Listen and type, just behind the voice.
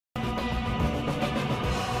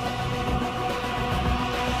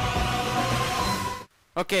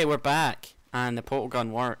Okay, we're back. And the portal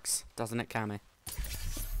gun works, doesn't it, Cammy?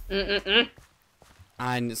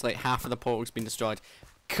 And it's like half of the portal's been destroyed.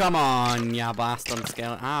 Come on, ya bastard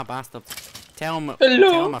skeleton. Ah, bastard. Tell him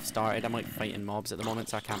I've started. I'm like fighting mobs at the moment,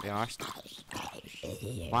 so I can't be arsed.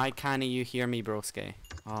 Why can't you hear me, broski?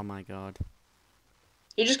 Oh my god.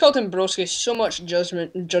 You just called him broski. So much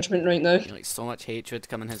judgment right now. Like so much hatred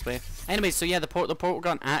coming his way. Anyway, so yeah, the portal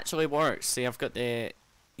gun actually works. See, I've got the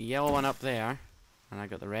yellow one up there, and I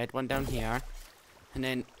got the red one down here, and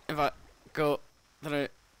then if I go through,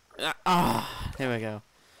 there we go.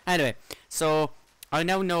 Anyway, so I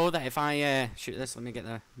now know that if I shoot this, let me get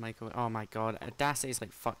the mic over. Oh my god, Audacity's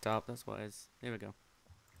like fucked up. That's what it is. There we go.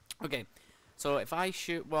 Okay, so if I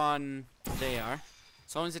shoot one there,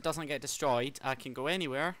 as long as it doesn't get destroyed, I can go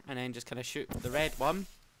anywhere and then just kind of shoot the red one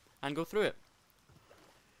and go through it.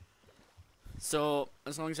 So,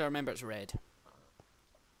 as long as I remember it's red.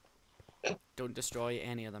 Don't destroy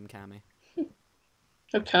any of them, Cammy.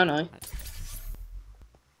 How can I?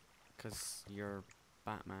 Because you're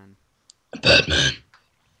Batman. Batman.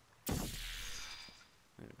 There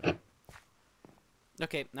we go.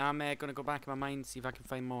 Okay, now I'm gonna go back in my mind, see if I can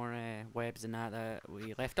find more webs and that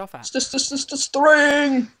we left off at. This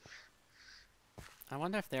string! I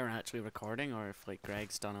wonder if they're actually recording or if like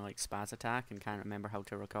Greg's done a like spaz attack and can't remember how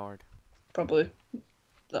to record. Probably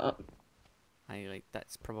that.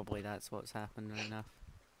 That's what's happening right now.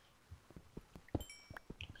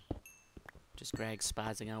 Just Greg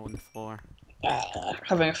spazzing out on the floor.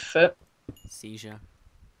 Having a fit. Seizure.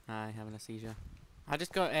 Aye, having a seizure. I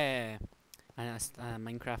just got a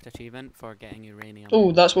Minecraft achievement for getting uranium.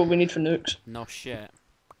 Oh, that's what we need for nukes. No shit.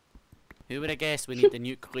 Who would have guessed we need the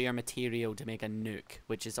nuclear material to make a nuke,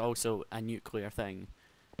 which is also a nuclear thing.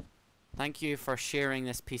 Thank you for sharing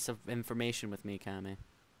this piece of information with me, Cammy.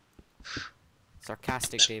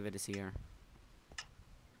 Sarcastic David is here.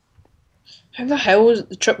 How the hell is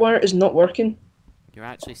the tripwire is not working? You're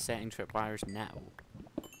actually setting tripwires now.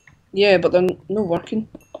 Yeah, but they're not working.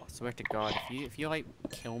 I swear to God, if you like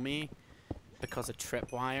kill me because of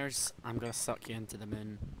tripwires, I'm gonna suck you into the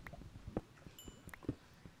moon.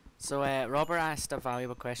 So Robert asked a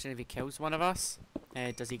valuable question: if he kills one of us,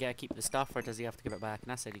 does he get to keep the stuff or does he have to give it back?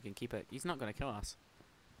 And I said he can keep it. He's not gonna kill us.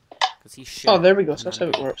 Cause he's shit. Oh, there we go. So that's how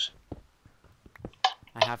it works.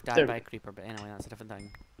 I have died by a creeper, but anyway, that's a different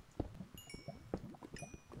thing.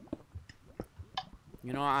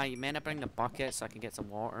 You know, I meant to bring the bucket so I can get some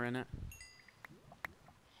water in it.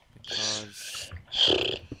 Because...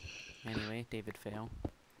 Anyway, David fell.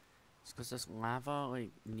 It's because there's lava,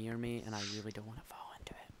 like, near me, and I really don't want to fall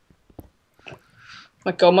into it.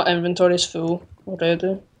 My god, my inventory's full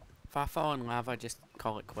already. If I fall in lava, just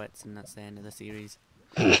call it quits, and that's the end of the series.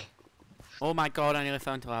 Oh my god, I nearly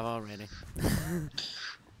fell into lava already.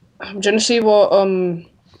 I'm trying to see what,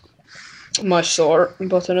 my sort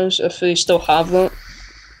button is, if they still have that.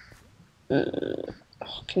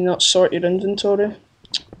 Can you not sort your inventory?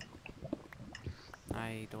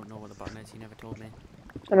 I don't know what the button is, you never told me.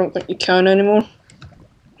 I don't think you can anymore.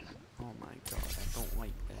 Oh my god, I don't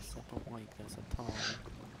like this, I don't like this at all.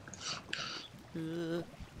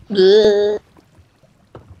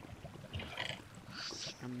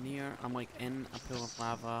 I'm like in a pool of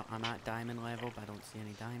lava, I'm at diamond level, but I don't see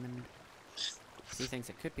any diamond. He thinks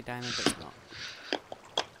it could be diamond, but it's not.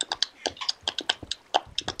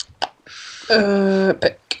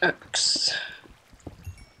 Pickaxe.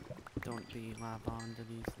 Don't be lava under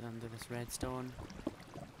this redstone.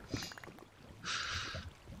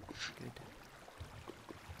 Good.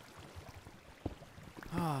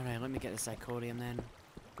 Alright, let me get the Psychorium then.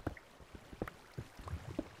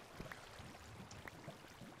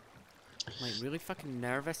 I'm like really fucking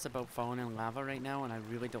nervous about falling in lava right now, and I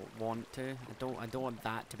really don't want to. I don't want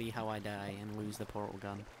that to be how I die and lose the portal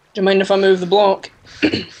gun. Do you mind if I move the block?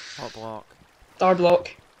 What block? Our block.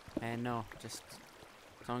 No, just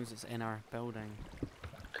as long as it's in our building.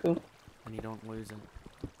 Cool. And you don't lose it.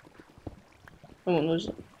 I won't lose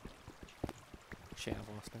it. Shit, I've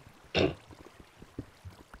lost it.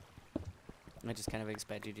 I just kind of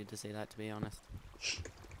expected you to say that, to be honest.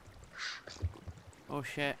 Oh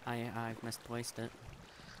shit, I've misplaced it.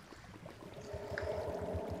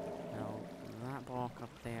 No, that block up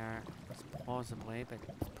there is possibly, but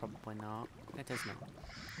it's probably not. It is not.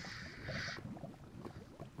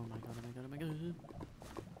 Oh my god, oh my god, oh my god.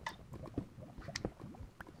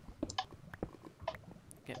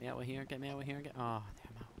 Get me out of here, get me out of here, oh, there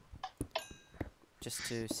I'm out. Just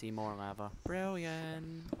to see more lava.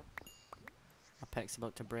 Brilliant! My pick's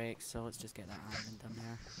about to break, so let's just get that iron done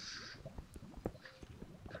there.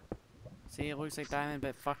 See, it looks like diamond,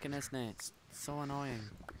 but fucking isn't it? It's so annoying.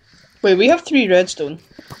 Wait, we have 3 redstone.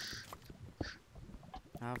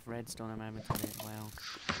 I have redstone in my inventory as well.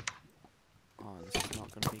 Oh, this is not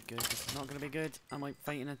gonna be good. This is not gonna be good. I'm like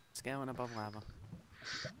fighting a skeleton above lava.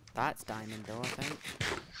 That's diamond though, I think.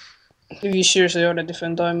 Have you seriously already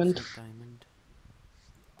found diamond? Is it diamond?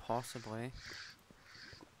 Possibly.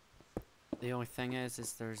 The only thing is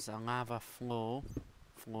there's a lava flow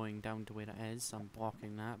flowing down to where it is. So I'm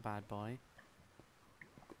blocking that bad boy.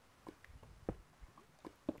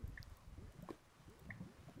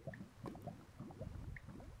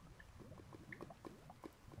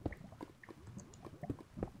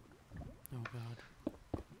 Oh god.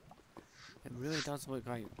 It really does look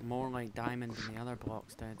like more like diamond than the other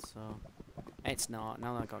blocks did, so it's not.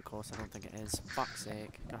 Now that I got close, I don't think it is. Fuck's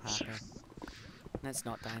sake, got happy. That's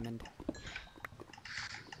not diamond.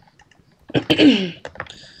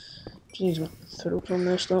 Jeez, my throat's all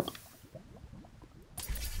messed up. I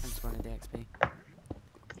just wanted the XP.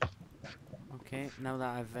 Okay, now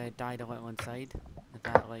that I've died a little inside with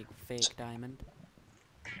that like fake diamond.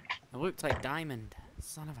 It looked like diamond.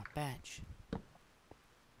 Son of a bitch.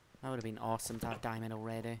 That would have been awesome to have diamond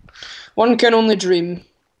already. One can only dream.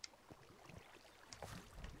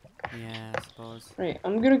 Yeah, I suppose. Right,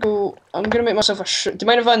 I'm gonna make myself a do you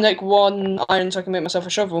mind if I nick 1 iron so I can make myself a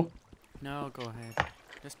shovel? No, go ahead.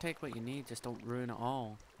 Just take what you need, just don't ruin it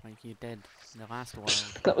all. Like you did in the last world.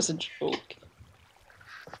 That was a joke.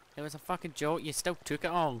 It was a fucking joke, you still took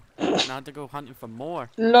it all. And I had to go hunting for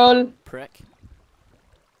more. LOL. Prick.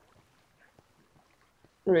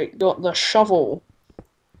 Right, got the shovel.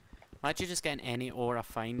 I'm actually just getting any ore I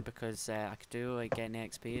find because I could do like getting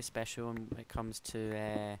XP, especially when it comes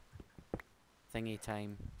to thingy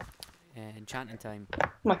time, enchanting time.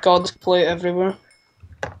 My god, there's plate everywhere.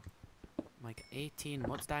 Like 18,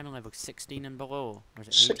 what's diamond level? 16 and below? Or is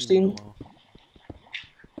it 18 16. and below?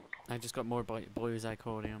 I just got more blue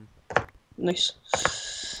zirconium. Nice.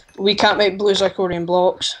 We can't make blue zirconium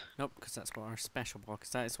blocks. Nope, because that's what our special block is.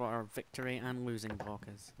 That is what our victory and losing block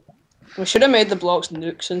is. We should have made the blocks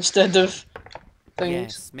nukes instead of things.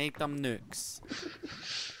 Yes, make them nukes.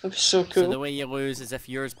 That'd be so cool. So the way you lose is if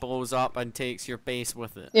yours blows up and takes your base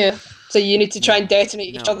with it. Yeah. So you need to try and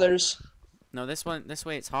detonate each No. other's. No, this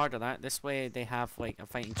way it's harder. This way they have like a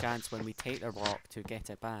fighting chance when we take their block to get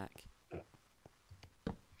it back.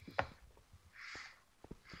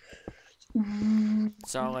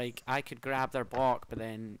 So like I could grab their block, but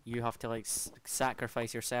then you have to like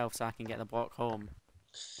sacrifice yourself so I can get the block home.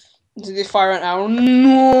 Did they fire an arrow?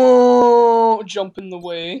 No! Jump in the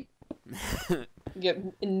way. Get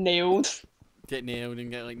nailed. Get nailed and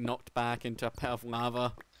get like knocked back into a pit of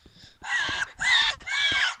lava.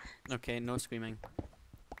 Okay, no screaming.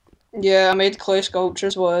 Yeah, I made clay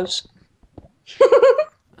sculptures, was.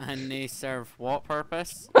 And they serve what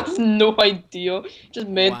purpose? I have no idea. Just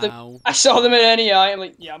made them. Wow. I saw them in NEI. I'm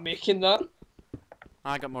like, yeah, I'm making that.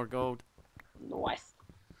 I got more gold. Nice.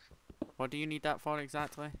 What do you need that for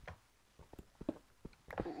exactly?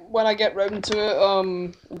 When I get round to it,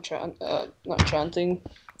 not enchanting.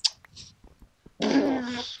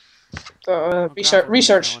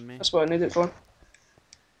 Research. telling me. That's what I need it for.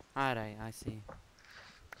 Alright, I see.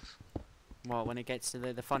 Well, when it gets to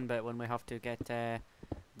the fun bit, when we have to get the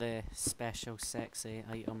special sexy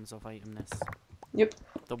items of itemness. Yep.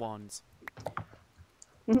 The wands.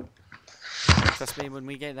 Mhm. Trust me, when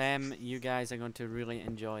we get them, you guys are going to really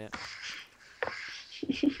enjoy it.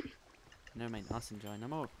 Never mind us enjoying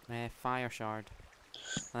them. Oh, fire shard.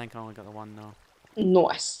 I think I only got the one though.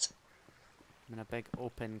 Nice. I'm in a big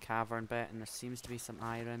open cavern bit, and there seems to be some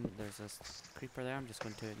iron. There's this creeper there. I'm just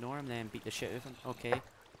going to ignore him, then beat the shit out of him. Okay.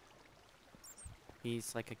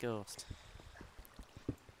 He's like a ghost.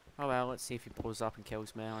 Oh well, let's see if he pulls up and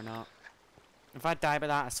kills me or not. If I die by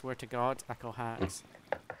that, I swear to God, I call hacks.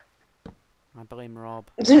 I blame Rob.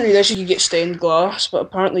 I didn't realise you could get stained glass, but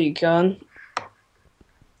apparently you can.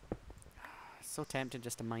 It's so tempted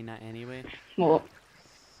just to mine that anyway. What?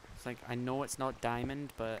 It's like, I know it's not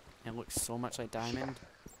diamond, but it looks so much like diamond.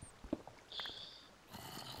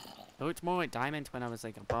 It looked more like diamond when I was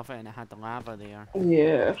like above it and it had the lava there.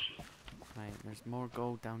 Yeah. Right, there's more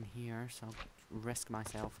gold down here, so I'll risk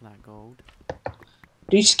myself for that gold.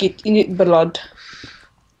 Risk it in it blood.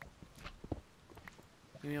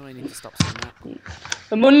 You really need to stop saying that.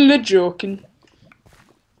 I'm only joking.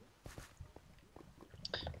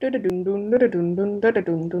 Da-da-dun-dun, da-da-dun-dun,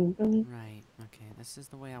 da-da-dun-dun-dun. Right, okay, this is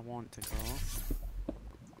the way I want to go.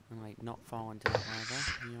 And like, not fall into the lava.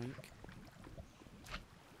 Yoink.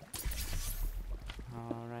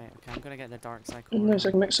 Alright, okay, I'm gonna get the dark side core. Nice,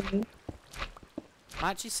 I can make something. I'm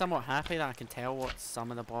actually somewhat happy that I can tell what some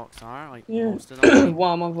of the blocks are, like Yeah. most of them.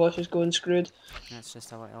 Wow, my voice is going screwed. That's just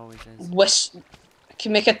how it always is. I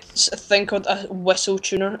can make a thing called a whistle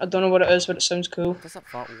tuner. I don't know what it is, but it sounds cool. What's up,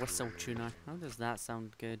 thought whistle tuner? How does that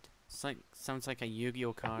sound good? It's like sounds like a Yu-Gi-Oh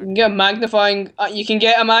You card. can get a magnifying. You can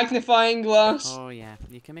get a magnifying glass. Oh yeah,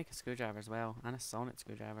 you can make a screwdriver as well, and a sonic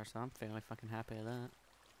screwdriver. So I'm fairly fucking happy with that.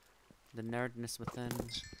 The nerdness within.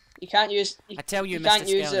 You can't use. I tell you, you Mr. can't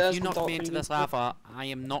use Skeleton, it if as you the knock me doctor into this used it. lava, I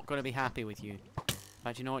am not going to be happy with you.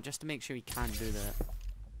 But you know what? Just to make sure you can't do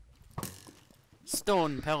that.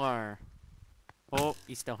 Stone pillar. Oh,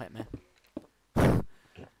 he still hit me.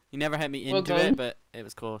 He never hit me Well into done. it, but it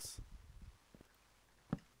was close.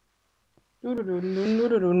 Oh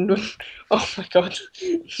my god!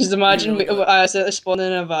 Just imagine me accidentally spawning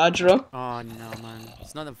in a Vadra. Oh no, man.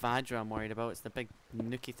 It's not the Vadra I'm worried about, it's the big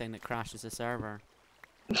nookie thing that crashes the server.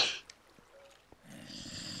 What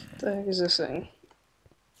the heck is this thing?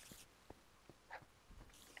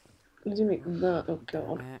 What do you make that? Oh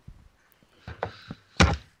god.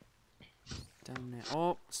 Down there.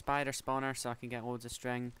 Oh, spider spawner, so I can get loads of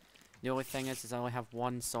string. The only thing is I only have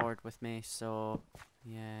one sword with me, so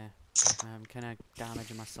yeah, I'm kind of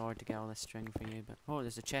damaging my sword to get all this string for you. But oh,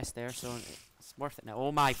 there's a chest there, so it's worth it now.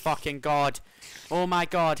 Oh my fucking god! Oh my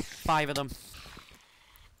god! 5 of them.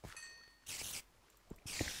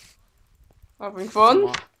 Having fun?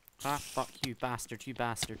 Somewhat. Ah, fuck you, bastard! You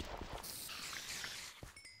bastard!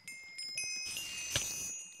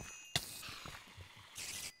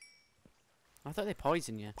 I thought they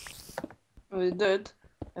poisoned you. Well, they did.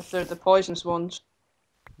 If they're the poisonous ones.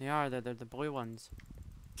 They are. They're the blue ones.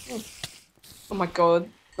 Oh my god.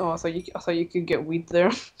 Oh, I thought you could get weed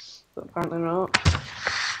there, but apparently not.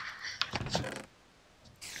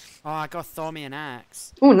 Oh, I got Thaumian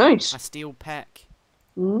axe. Oh, nice. A steel pick.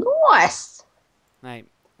 Nice. Right,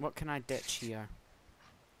 what can I ditch here?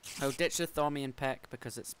 I'll ditch the Thaumian pick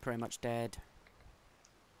because it's pretty much dead.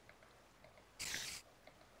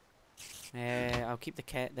 I'll keep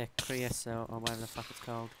the creosote or whatever the fuck it's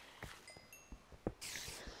called.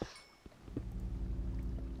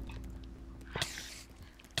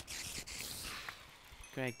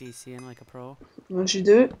 Greg DCing like a pro, Once you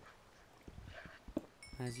do it.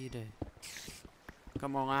 as you do.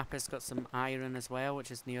 Got more lapis, got some iron as well,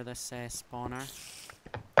 which is near this spawner.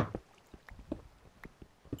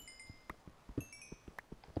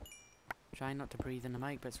 Try not to breathe in the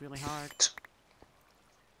mic, but it's really hard.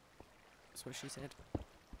 That's what she said.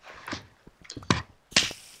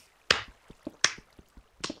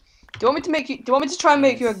 Do you want me to make you? Do you want me to try and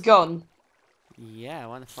make you a gun? Yeah,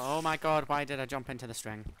 what the fuck? Oh my god, why did I jump into the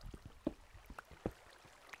string?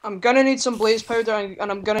 I'm gonna need some blaze powder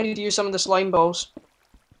and I'm gonna need to use some of the slime balls.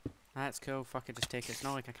 That's cool, fuck it, just take it. It's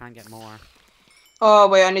not like I can't get more. Oh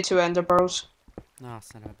wait, I need 2 ender pearls. No,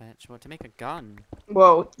 son of a bitch. What, to make a gun?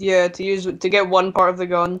 Well, yeah, to get one part of the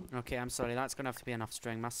gun. Okay, I'm sorry, that's gonna have to be enough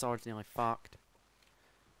string. My sword's nearly fucked.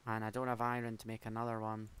 And I don't have iron to make another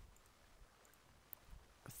one.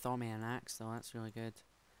 Throw me an axe though, that's really good.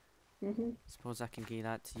 Suppose I can give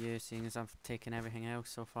that to you, seeing as I've taken everything else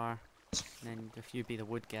so far. And then if you be the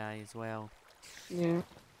wood guy as well. Yeah.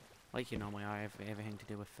 Like you normally are, everything to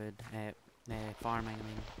do with food. Farming, I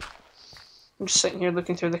mean. I'm just sitting here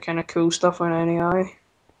looking through the kind of cool stuff on NAI.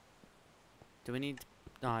 Do we need...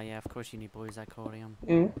 Oh yeah, of course you need blue zirconium.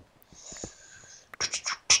 Yeah.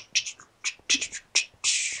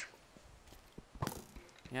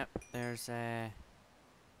 Yep, there's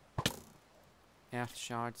earth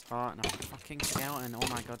shards. Oh, and a fucking skeleton. Oh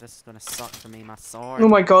my god, this is gonna suck for me. My sword. Oh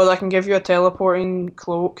my god, I can give you a teleporting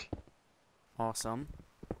cloak. Awesome.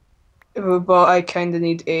 But I kinda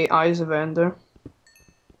need 8 eyes of ender.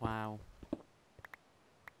 Wow.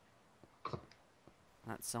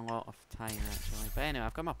 That's a lot of time actually. But anyway,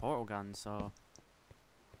 I've got my portal gun, so...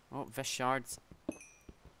 Oh, fish shards.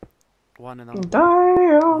 One of them.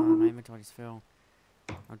 Damn! Oh, my inventory's full.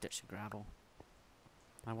 I'll ditch the gravel.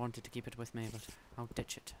 I wanted to keep it with me, but I'll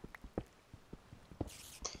ditch it.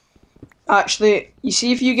 Actually, you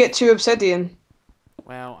see if you get 2 obsidian.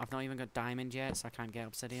 Well, I've not even got diamond yet, so I can't get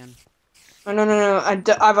obsidian. Oh, no.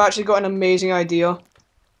 I've actually got an amazing idea.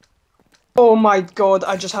 Oh my god,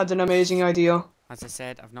 I just had an amazing idea. As I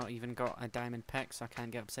said, I've not even got a diamond pick, so I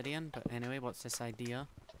can't get obsidian. But anyway, what's this idea?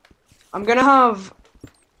 I'm gonna have...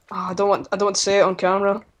 Oh, I don't want to say it on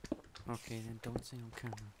camera. Okay, then don't say on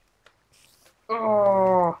camera.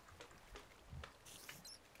 Oh.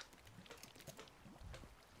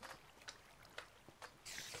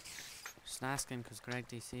 Just asking because Greg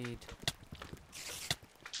DC'd.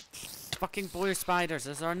 Fucking blue spiders!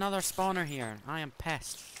 Is there another spawner here? I am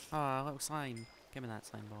pissed. Oh, a little slime. Give me that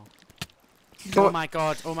slime ball. Oh my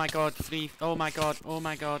god, 3. Oh my god, oh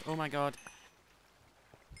my god, oh my god.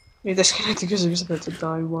 You disconnected because he was about to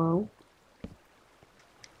die, wow.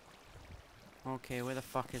 Okay, where the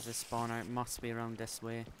fuck is the spawner? It must be around this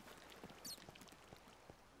way.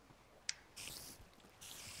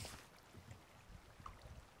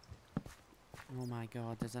 Oh my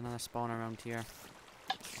god, there's another spawner around here.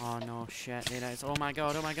 Oh no, shit, there it is. Oh my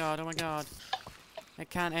god, oh my god, oh my god. It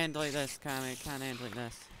can't end like this, can it? It can't end like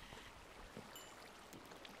this.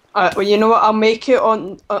 Well, you know what? I'll make it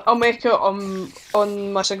on. I'll make it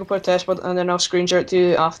on my single player test board, and then I'll screenshot it to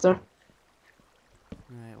you after.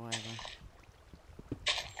 Right, whatever.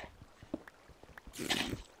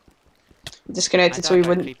 Disconnected so you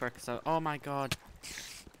wouldn't. Creeper, oh my god.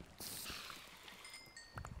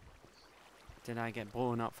 Did I get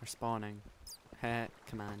blown up for spawning?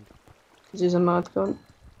 Command. Because he's a mad cunt.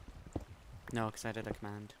 No, because I did a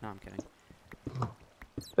command. No, I'm kidding.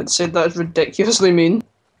 But said that is ridiculously mean.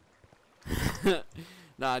 No,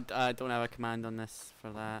 I don't have a command on this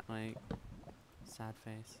for that, like, sad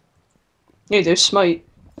face. You do, smite.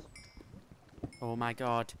 Oh my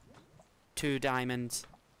god. 2 diamonds.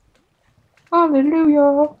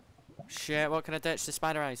 Hallelujah. Shit, what can I ditch? The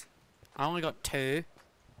spider eyes. I only got 2.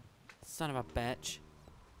 Son of a bitch.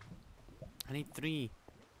 I need 3.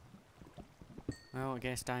 Well, I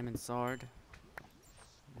guess diamond sword.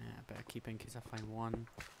 Yeah, I better keep in case I find 1.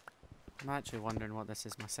 I'm actually wondering what this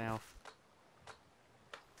is myself.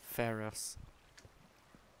 Ferrous.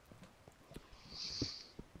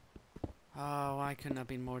 Oh, why couldn't have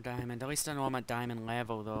been more diamond? At least I know I'm at diamond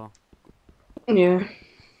level though. Yeah.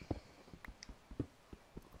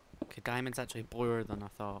 Okay, diamond's actually bluer than I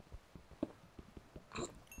thought.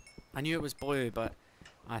 I knew it was blue, but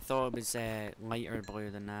I thought it was lighter blue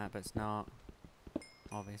than that, but it's not.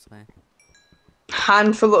 Obviously.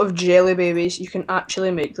 Handful of jelly babies. You can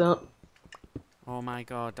actually make that. Oh my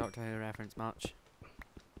god, Doctor Who reference much.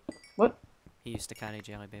 What? He used to carry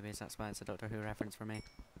jelly babies, that's why it's a Doctor Who reference for me.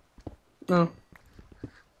 No.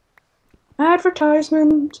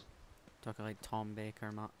 Advertisement. Talking like Tom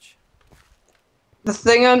Baker much. The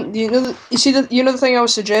thing you know, the thing I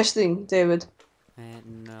was suggesting, David.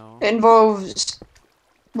 No. It involves,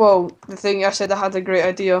 well, the thing I said I had a great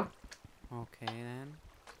idea. Okay then.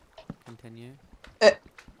 Continue. It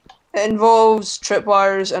involves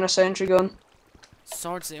tripwires and a sentry gun.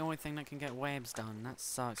 Sword's the only thing that can get webs done. That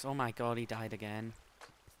sucks. Oh my god, he died again.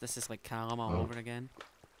 This is like Callum all over again.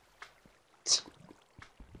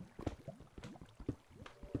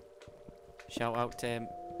 Shout out to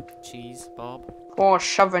Cheese Bob. Oh,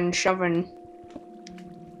 shoving.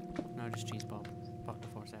 No, just Cheese Bob. Buck the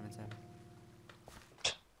 477.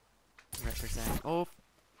 Represent. Oh,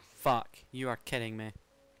 fuck. You are kidding me.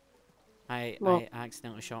 I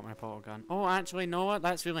accidentally shot my portal gun. Oh, actually, no, what?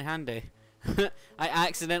 That's really handy. I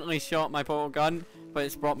accidentally shot my portal gun, but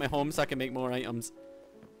it's brought me home so I can make more items.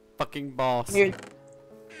 Fucking boss. You.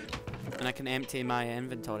 And I can empty my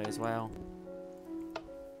inventory as well.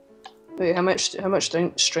 Wait, how much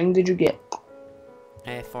string did you get?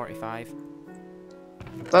 45.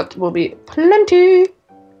 That will be plenty.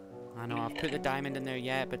 I know, I've put the diamond in there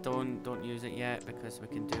yet, but don't use it yet because we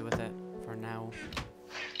can do with it for now.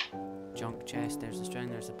 Junk chest, there's the string,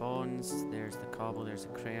 there's the bones, there's the cobble, there's the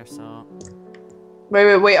creosote.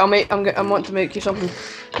 Wait, I want to make you something.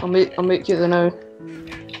 I'll make you the now.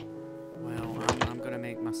 Well, I'm gonna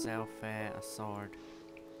make myself a sword.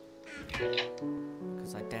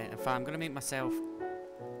 Because if I'm gonna make myself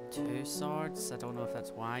 2 swords, I don't know if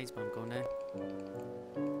that's wise, but I'm gonna.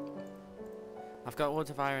 I've got loads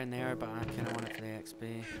of iron there, but I kinda want it for the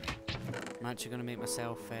XP. I'm actually gonna make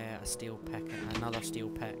myself a steel pick, another steel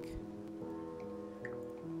pick.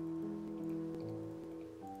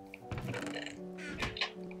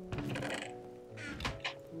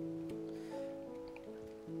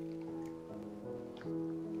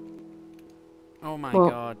 Oh my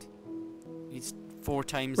god. He's 4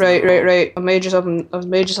 times. Right. I've made you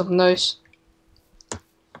something nice.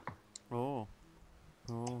 Oh.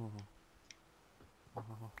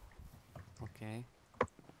 Okay.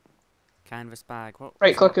 Canvas bag.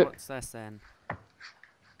 Click it. What's this then?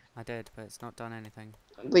 I did, but it's not done anything.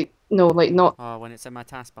 Not. Oh, when it's in my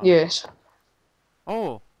taskbar. Yes.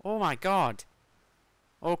 Oh my god.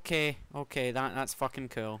 Okay, that's fucking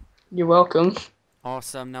cool. You're welcome.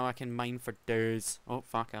 Awesome, now I can mine for days. Oh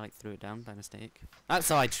fuck, I threw it down by mistake. That's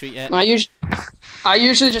how I treat it. I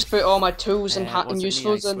usually just put all my tools and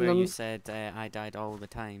usefuls in them. You said I died all the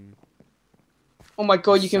time. Oh my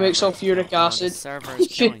god, you can make sulfuric acid. The server is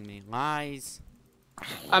killing me. Lies.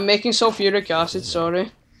 I'm making sulfuric acid,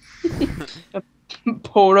 sorry.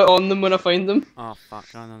 pour it on them when I find them. Oh fuck!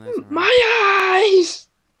 Oh no, there's a rat. My eyes!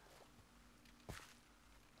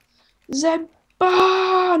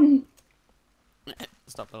 Zeban!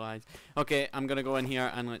 Stop the lies. Okay, I'm gonna go in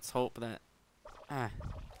here and let's hope that.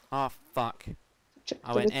 Oh fuck!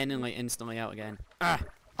 I went in and like instantly out again.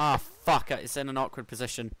 Oh fuck! It's in an awkward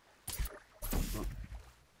position.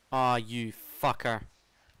 Oh you fucker!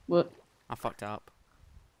 What? I fucked it up.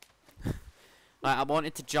 I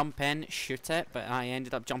wanted to jump in, shoot it, but I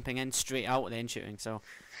ended up jumping in straight out and then shooting. So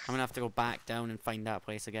I'm gonna have to go back down and find that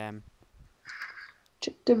place again.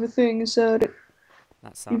 Checked everything inside it.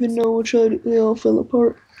 That sucks. Even though I tried it, they all fell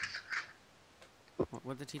apart.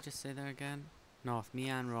 What did he just say there again? North, me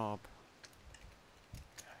and Rob.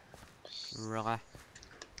 Really?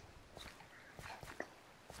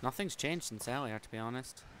 Nothing's changed since earlier, to be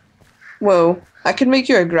honest. Well, I can make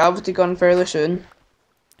you a gravity gun fairly soon.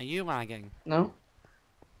 Are you lagging? No?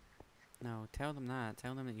 No, tell them that.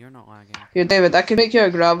 Tell them that you're not lagging. Here, David, I can make you a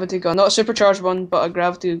gravity gun. Not a supercharged one, but a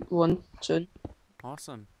gravity one soon.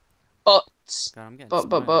 Awesome. But, God, I'm getting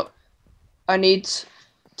but, I need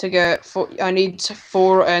to get I need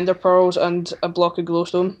 4 ender pearls and a block of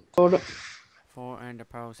glowstone for it. 4 ender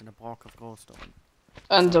pearls and a block of glowstone.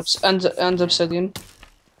 And obsidian.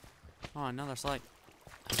 Oh, another slide.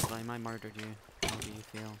 Slime, I murdered you. How do you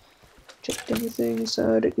feel? Checked everything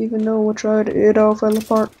inside it, even though I tried it all fell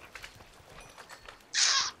apart.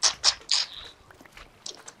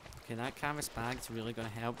 Okay, that canvas bag's really gonna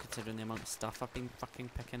help considering the amount of stuff I've been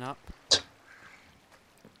fucking picking up.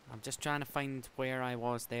 I'm just trying to find where I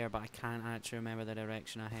was there, but I can't actually remember the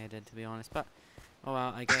direction I headed, to be honest. But, oh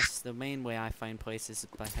well, I guess the main way I find places is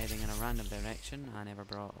by heading in a random direction. I never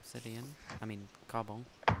brought obsidian. I mean, cobble.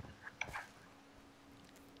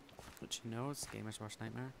 Which he knows, gamer's worst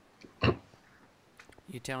nightmare.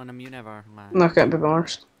 You telling him you never land? No, I can't be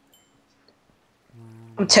honest.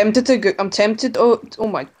 I'm tempted to go. I'm tempted. Oh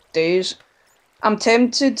my days! I'm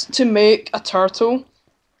tempted to make a turtle.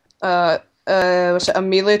 Was it a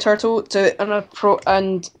melee turtle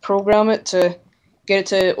and program it to get it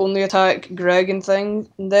to only attack Greg and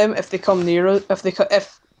them if they come near it. If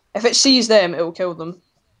it sees them, it will kill them.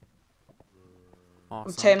 Awesome.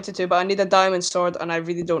 I'm tempted to, but I need a diamond sword, and I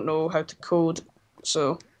really don't know how to code,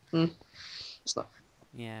 so it's not.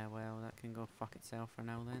 Yeah, well, that can go fuck itself for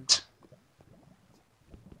now then.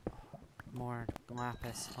 More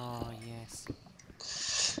lapis. Oh yes.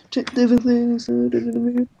 Check everything.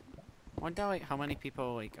 I wonder like how many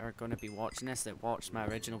people like are gonna be watching this that watch my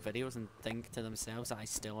original videos and think to themselves that I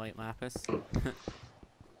still like lapis.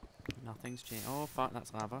 Nothing's changed. Oh fuck,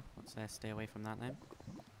 that's lava. Let's stay away from that then.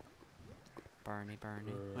 Burny.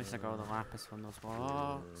 At least I got all the lapis from those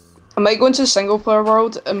blocks. I might go into the single player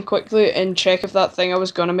world quickly and check if that thing I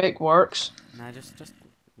was gonna make works. Nah, just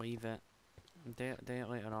leave it. Do it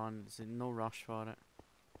later on. There's no rush for it.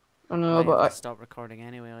 I know, but I stop recording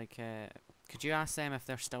anyway. Like, could you ask them if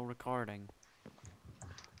they're still recording?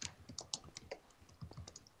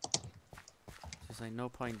 There's like no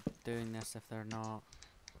point doing this if they're not.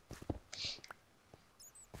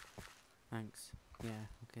 Thanks. Yeah.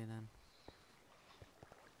 Okay then.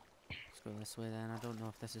 Let's go this way then. I don't know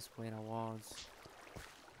if this is where I was.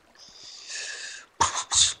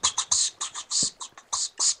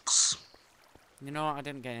 You know what? I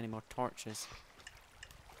didn't get any more torches.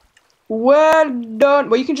 well done.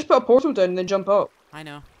 Well, you can just put a portal down and then jump up. I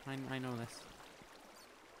know. I know this.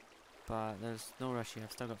 But there's no rush here.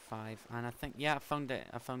 I've still got 5, and I think I found it.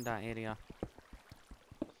 I found that area.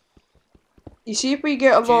 You see if we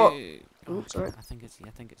get a lot. Oh, sorry. I think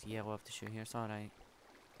it's yellow of the shoe here. It's alright.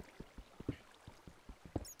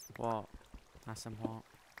 What? That's some what?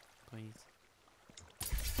 Please.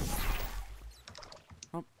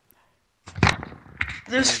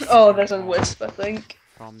 There's a wisp, I think.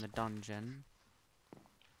 From the dungeon.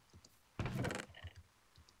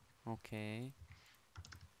 Okay.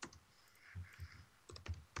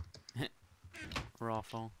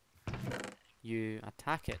 Raffle. You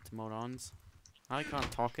attack it, morons. I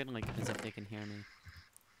can't talk it like as if they can hear me.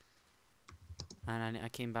 And I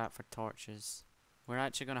came back for torches. We're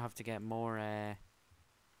actually gonna have to get more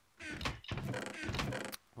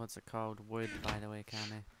what's it called? Wood, by the way,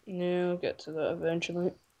 Cammy. Yeah, I'll get to that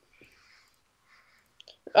eventually.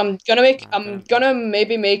 I'm gonna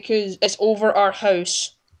maybe make it's over our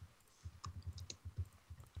house.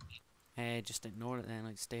 Just ignore it then,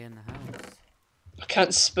 like stay in the house. I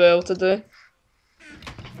can't spell today.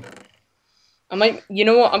 I might, you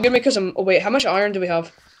know what? I'm gonna make us some. Oh wait, how much iron do we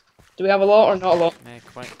have? Do we have a lot or not a lot?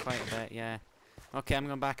 Quite a bit, yeah. Okay, I'm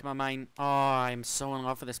going back in my mine. Oh, I'm so in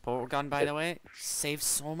love with this portal gun, by the way. Saves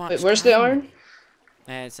so much. Wait, where's the iron?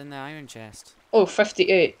 It's in the iron chest. Oh,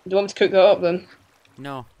 58. Do you want me to cook that up then?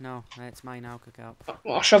 No, no, it's mine. I'll cook it up.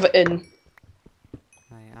 Well, I'll shove it in.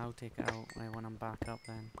 Right, I'll take it out when I'm back up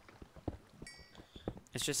then.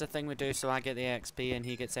 It's just a thing we do so I get the XP and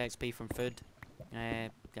he gets XP from food.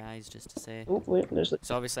 Guys, just to say. Oh, wait, there's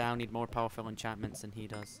So obviously I'll need more powerful enchantments than he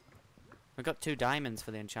does. We've got 2 diamonds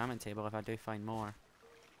for the enchantment table if I do find more.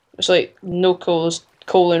 It's like no coal, there's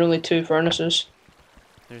coal and only 2 furnaces.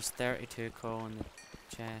 There's 32 coal in the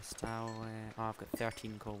chest. Oh, I've got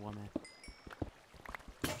 13 coal on me.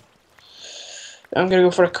 I'm gonna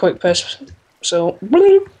go for a quick piss. So.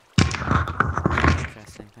 Interesting.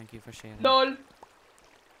 Thank you for sharing. LOL.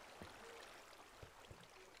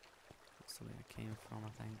 That's the way I came from, I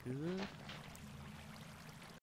think. Ooh.